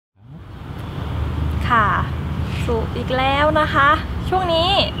ค่ะสู่อีกแล้วนะคะช่วงนี้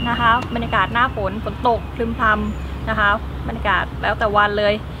นะคะบรรยากาศหน้าฝนตกพรึมพรำนะคะบรรยากาศแล้วแต่วันเล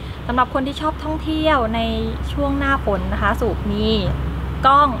ยสำหรับคนที่ชอบท่องเที่ยวในช่วงหน้าฝนนะคะสู่มีก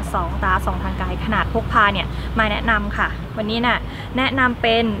ล้อง2 ตา 2 ทางไกลขนาดพกพาเนี่ยมาแนะนำค่ะวันนี้น่ะแนะนำเ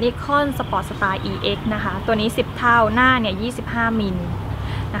ป็น Nikon Sportstar EX นะคะตัวนี้10 เท่าหน้าเนี่ย25 มิล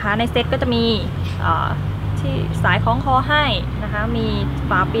นะคะในเซ็ตก็จะมีที่สายคล้องคอให้นะคะมี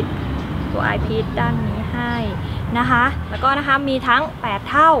ฝาปิดตัวไอพีด้านนี้ให้นะคะแล้วก็นะคะมีทั้ง8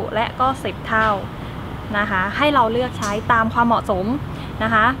 เท่าและก็10 เท่านะคะให้เราเลือกใช้ตามความเหมาะสมน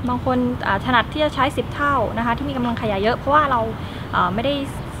ะคะบางคนถนัดที่จะใช้10 เท่านะคะที่มีกำลังขยายเยอะเพราะว่าเราไม่ได้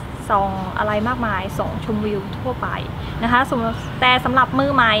ส่องอะไรมากมายส่องชมวิวทั่วไปนะคะแต่สำหรับมื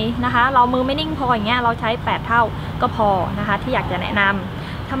อใหม่นะคะเรามือไม่นิ่งพออย่างเงี้ยเราใช้8 เท่าก็พอนะคะที่อยากจะแนะน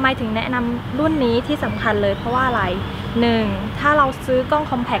ำทำไมถึงแนะนำรุ่นนี้ที่สำคัญเลยเพราะว่าอะไร1ถ้าเราซื้อกล้อง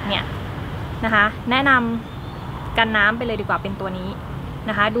คอมแพคเนี่ยนะคะแนะนำกันน้ำไปเลยดีกว่าเป็นตัวนี้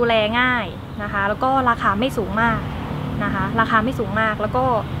นะคะดูแลง่ายนะคะแล้วก็ราคาไม่สูงมากนะคะราคาไม่สูงมากแล้วก็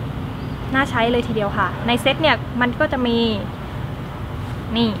น่าใช้เลยทีเดียวค่ะในเซ็ตเนี่ยมันก็จะมี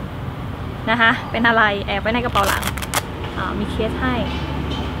นี่นะคะเป็นอะไรแอบไว้ในกระเป๋าหลังมีเคสให้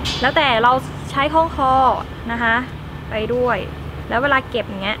แล้วแต่เราใช้คล้องคอนะคะไปด้วยแล้วเวลาเก็บ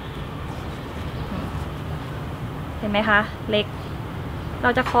อย่างเงี้ยเห็นไหมคะเล็กเร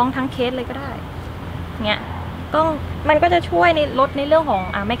าจะคล้องทั้งเคสเลยก็ได้เงี้ยกล้องมันก็จะช่วยในลดในเรื่องของ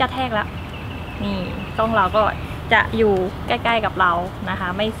ไม่กระแทกแล้วนี่กล้องเราก็จะอยู่ใกล้ๆกับเรานะคะ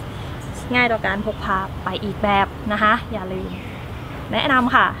ไม่ง่ายต่อการพกพาไปอีกแบบนะคะอย่าลืมแนะน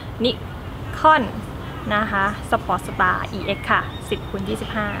ำค่ะนิคอนนะคะ Sportstar EX ค่ะ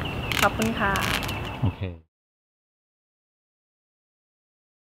10x25ขอบคุณค่ะโอเค